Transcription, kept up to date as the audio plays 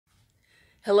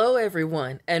Hello,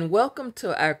 everyone, and welcome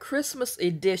to our Christmas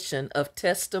edition of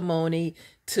Testimony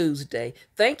Tuesday.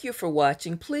 Thank you for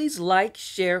watching. Please like,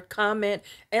 share, comment,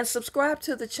 and subscribe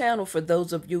to the channel for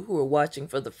those of you who are watching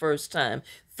for the first time.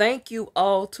 Thank you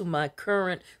all to my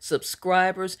current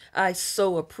subscribers. I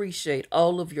so appreciate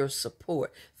all of your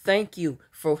support. Thank you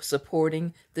for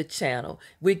supporting the channel.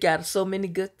 We got so many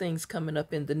good things coming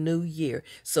up in the new year,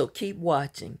 so keep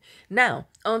watching. Now,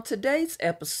 on today's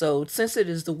episode, since it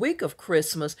is the week of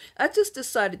Christmas, I just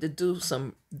decided to do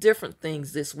some different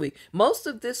things this week. Most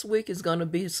of this week is going to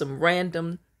be some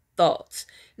random thoughts.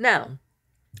 Now,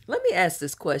 let me ask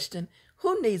this question.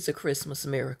 Who needs a Christmas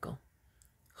miracle?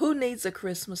 Who needs a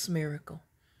Christmas miracle?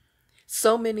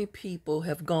 So many people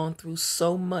have gone through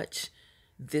so much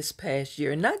this past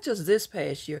year, and not just this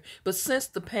past year, but since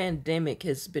the pandemic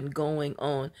has been going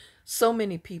on. So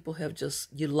many people have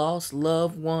you lost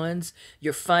loved ones.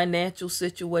 Your financial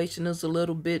situation is a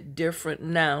little bit different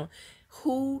now.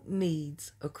 Who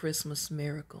needs a Christmas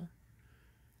miracle?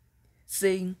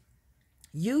 See,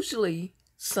 usually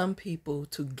some people,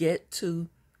 to get to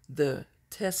the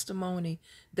testimony,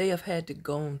 they have had to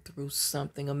go through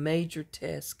something, a major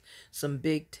test, some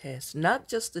big tests, not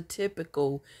just the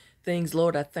typical things.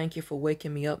 Lord, I thank you for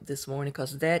waking me up this morning,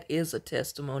 because that is a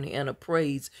testimony and a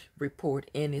praise report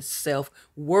in itself,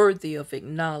 worthy of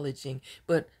acknowledging.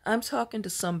 But I'm talking to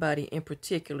somebody in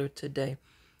particular today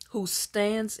who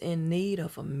stands in need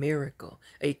of a miracle,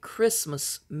 a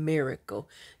Christmas miracle.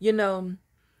 You know,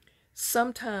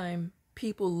 sometimes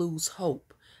people lose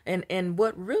hope. And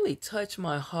what really touched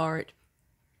my heart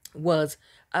was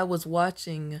I was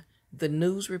watching the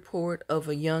news report of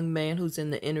a young man who's in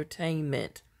the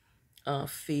entertainment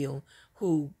field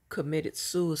who committed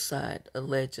suicide,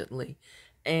 allegedly.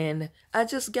 And I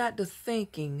just got to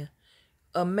thinking,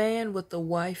 a man with a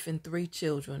wife and 3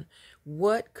 children,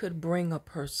 what could bring a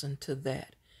person to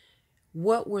that?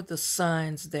 What were the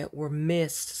signs that were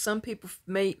missed? Some people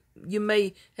you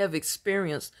may have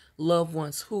experienced loved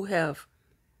ones who have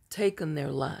taken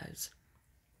their lives.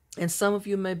 And some of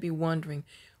you may be wondering,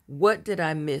 what did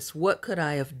I miss? What could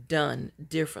I have done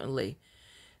differently?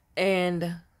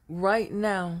 And right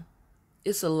now,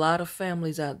 it's a lot of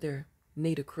families out there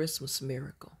need a Christmas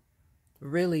miracle.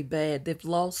 Really bad. They've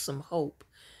lost some hope.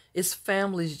 It's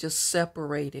families just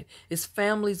separated. It's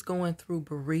families going through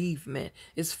bereavement.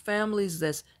 It's families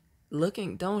that's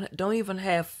don't even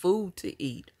have food to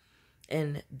eat,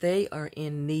 and they are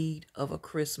in need of a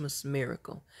Christmas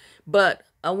miracle. But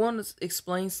I want to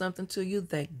explain something to you,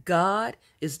 that God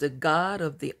is the God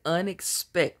of the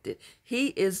unexpected. He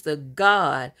is the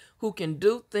God who can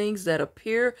do things that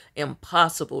appear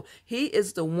impossible. He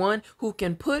is the one who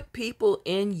can put people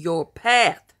in your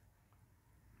path,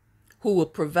 who will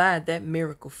provide that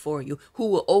miracle for you, who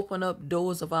will open up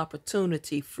doors of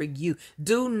opportunity for you.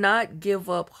 Do not give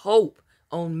up hope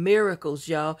on miracles,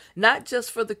 y'all. Not just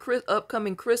for the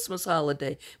upcoming Christmas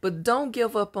holiday, but don't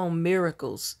give up on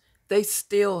miracles. They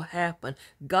still happen.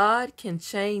 God can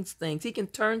change things. He can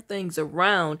turn things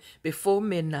around before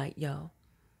midnight, y'all.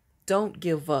 Don't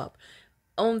give up.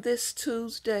 On this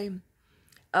Tuesday,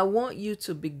 I want you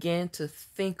to begin to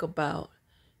think about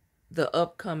the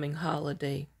upcoming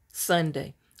holiday,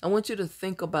 Sunday. I want you to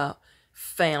think about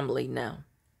family now.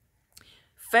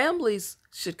 Families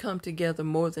should come together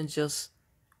more than just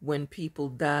when people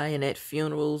die, and at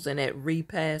funerals and at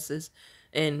repasses,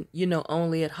 and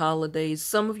only at holidays.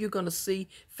 Some of you are going to see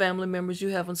family members you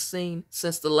haven't seen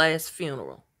since the last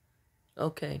funeral.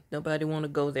 Okay, nobody want to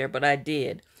go there, but I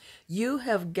did. You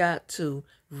have got to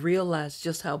realize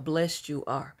just how blessed you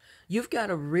are. You've got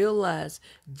to realize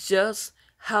just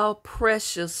how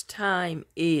precious time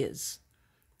is.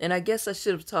 And I guess I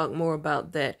should have talked more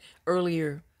about that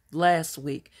earlier last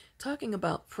week, talking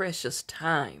about precious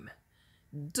time.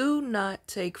 Do not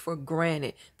take for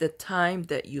granted the time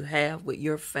that you have with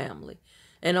your family.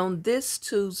 And on this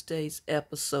Tuesday's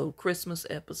episode, Christmas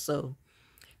episode,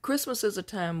 Christmas is a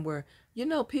time where,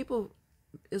 people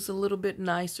is a little bit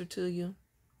nicer to you.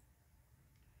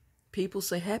 People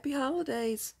say, Happy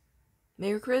Holidays,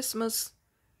 Merry Christmas.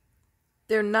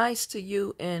 They're nice to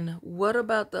you. And what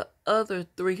about the other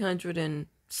 300 and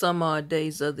some odd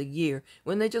days of the year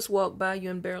when they just walk by you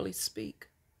and barely speak?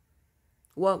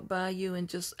 Walk by you and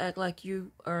just act like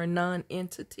you are a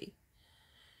non-entity.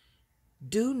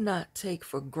 Do not take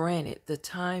for granted the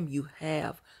time you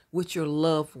have with your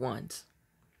loved ones.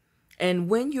 And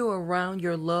when you're around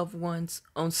your loved ones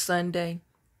on Sunday,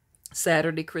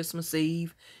 Saturday, Christmas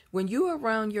Eve, when you're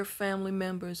around your family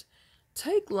members,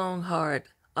 take long, hard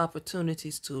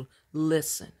opportunities to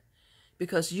listen.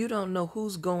 because you don't know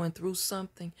who's going through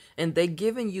something, and they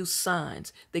giving you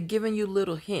signs. They're giving you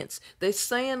little hints. They're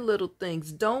saying little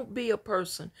things. Don't be a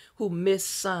person who miss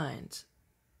signs.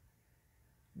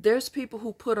 There's people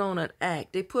who put on an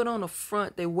act. They put on a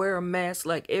front. They wear a mask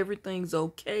like everything's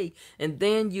okay. And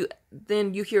then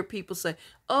you hear people say,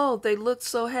 "Oh, they look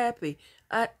so happy.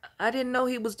 I didn't know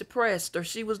he was depressed or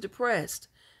she was depressed."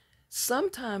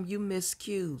 Sometimes you miss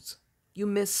cues. You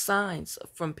miss signs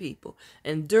from people.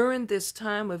 And during this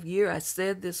time of year, I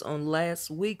said this on last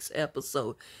week's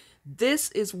episode,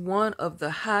 this is one of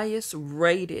the highest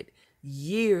rated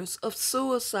years of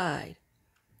suicide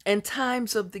and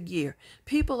times of the year.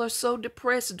 People are so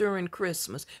depressed during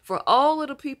Christmas. For all of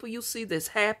the people you see that's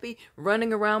happy,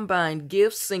 running around buying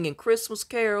gifts, singing Christmas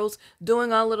carols,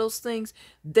 doing all of those things,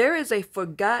 there is a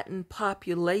forgotten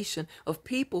population of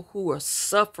people who are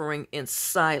suffering in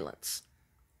silence.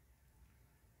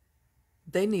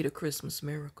 They need a Christmas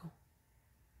miracle.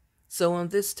 So on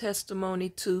this Testimony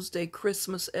Tuesday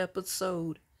Christmas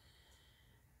episode,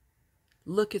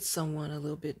 look at someone a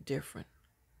little bit different.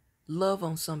 Love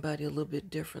on somebody a little bit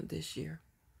different this year.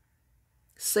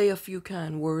 Say a few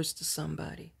kind words to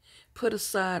somebody. Put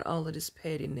aside all of this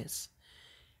pettiness.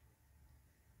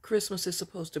 Christmas is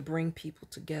supposed to bring people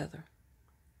together.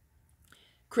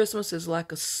 Christmas is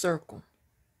like a circle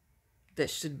that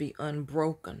should be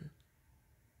unbroken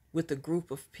with a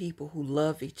group of people who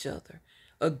love each other.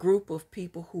 A group of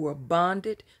people who are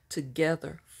bonded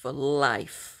together for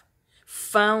life.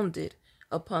 Founded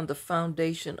upon the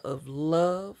foundation of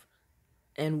love.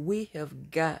 And we have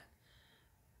got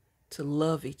to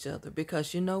love each other,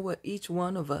 because you know what? Each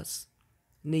one of us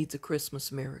needs a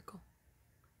Christmas miracle.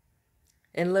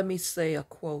 And let me say a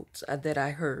quote that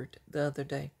I heard the other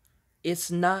day. It's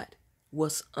not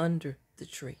what's under the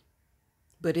tree,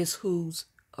 but it's who's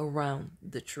around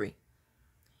the tree.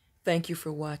 Thank you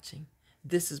for watching.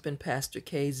 This has been Pastor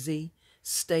KZ.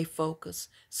 Stay focused,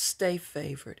 stay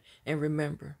favored, and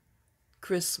remember,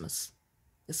 Christmas,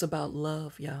 it's about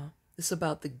love, y'all. It's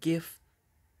about the gift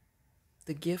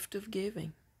of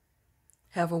giving.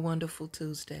 Have a wonderful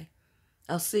Tuesday.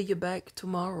 I'll see you back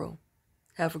tomorrow.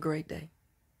 Have a great day.